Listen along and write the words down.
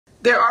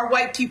there are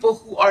white people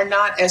who are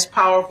not as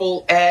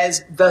powerful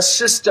as the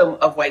system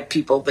of white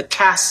people, the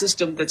caste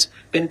system that's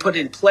been put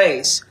in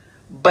place,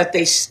 but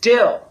they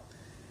still,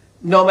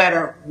 no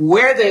matter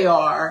where they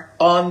are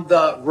on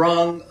the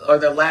rung or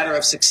the ladder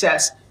of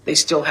success, they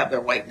still have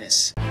their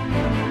whiteness.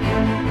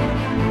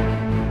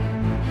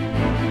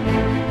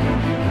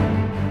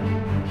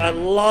 I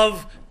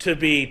love to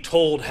be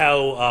told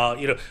how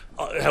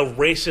how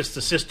racist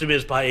the system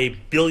is by a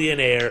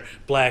billionaire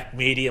black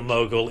media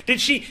mogul. Did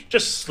she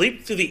just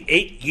sleep through the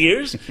 8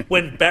 years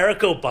when Barack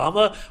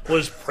Obama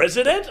was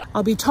president?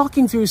 I'll be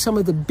talking through some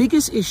of the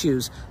biggest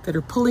issues that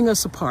are pulling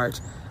us apart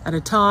at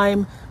a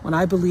time when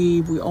I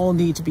believe we all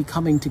need to be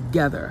coming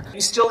together.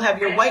 You still have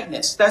your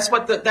whiteness. That's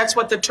what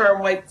the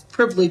term white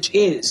privilege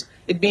is.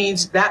 It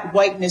means that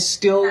whiteness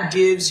still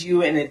gives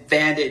you an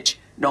advantage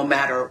no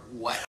matter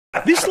what.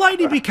 This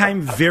lady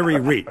became very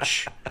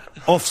rich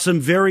off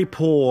some very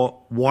poor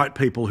white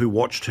people who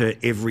watched her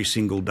every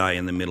single day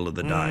in the middle of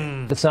the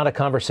day. It's not a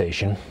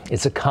conversation.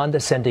 It's a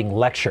condescending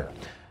lecture.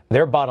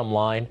 Their bottom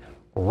line,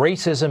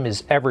 racism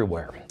is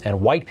everywhere, and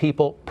white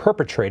people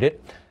perpetrate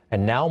it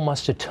and now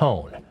must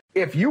atone.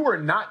 If you are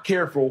not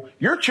careful,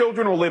 your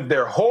children will live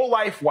their whole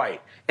life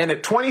white. And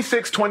at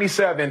 26,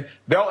 27,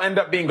 they'll end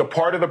up being a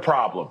part of the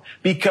problem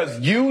because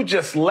you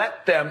just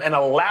let them and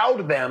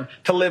allowed them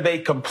to live a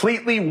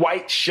completely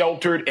white,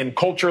 sheltered, and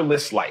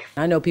cultureless life.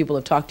 I know people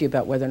have talked to you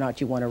about whether or not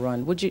you want to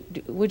run. Would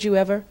you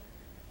ever?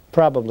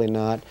 Probably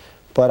not.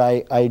 But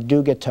I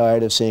do get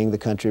tired of seeing the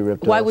country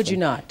ripped off. Why would you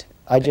not?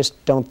 I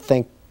just don't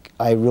think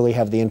I really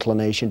have the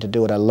inclination to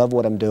do it. I love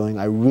what I'm doing.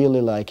 I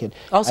really like it.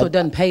 Also, it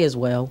doesn't pay as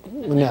well.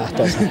 No, it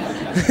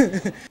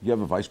doesn't. You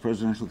have a vice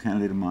presidential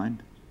candidate in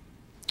mind?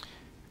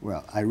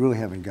 Well, I really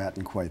haven't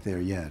gotten quite there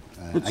yet.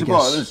 I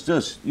guess it's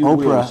just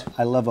Oprah.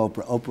 I love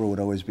Oprah. Oprah would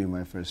always be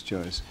my first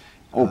choice.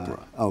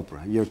 Oprah.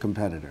 Oprah, your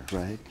competitor,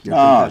 right?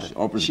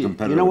 Oprah's a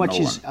competitor. You know what?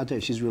 No I'll tell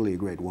you, she's really a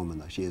great woman,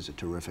 though. She is a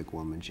terrific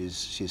woman.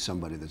 She's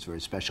somebody that's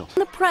very special.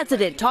 The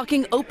president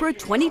talking Oprah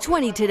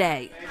 2020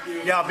 today.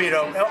 Yeah, I'll beat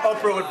Oprah.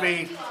 Oprah would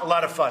be a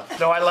lot of fun.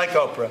 No, I like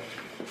Oprah.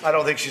 I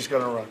don't think she's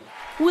going to run.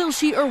 Will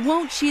she or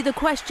won't she? The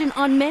question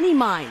on many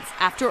minds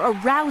after a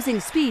rousing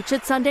speech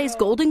at Sunday's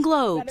Golden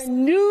Globes. A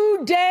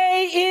new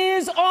day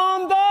is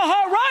on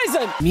the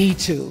horizon. Me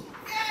too.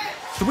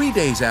 3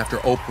 days after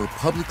Oprah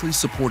publicly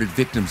supported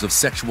victims of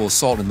sexual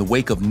assault in the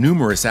wake of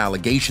numerous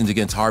allegations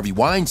against Harvey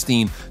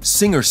Weinstein,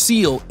 singer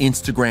Seal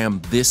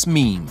Instagrammed this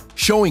meme.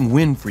 Showing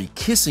Winfrey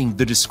kissing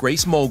the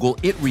disgraced mogul,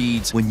 it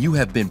reads, "When you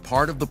have been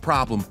part of the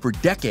problem for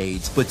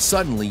decades, but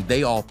suddenly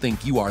they all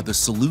think you are the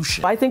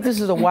solution." I think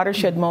this is a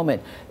watershed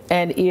moment.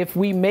 And if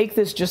we make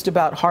this just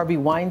about Harvey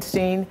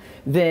Weinstein,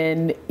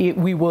 then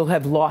we will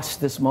have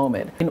lost this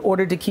moment. In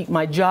order to keep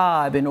my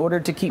job, in order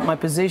to keep my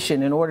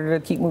position, in order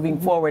to keep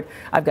moving forward,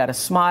 I've got to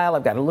smile,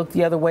 I've got to look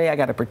the other way, I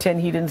got to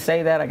pretend he didn't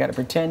say that, I got to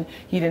pretend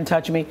he didn't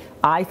touch me.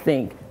 I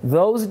think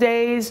those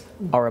days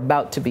are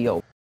about to be over.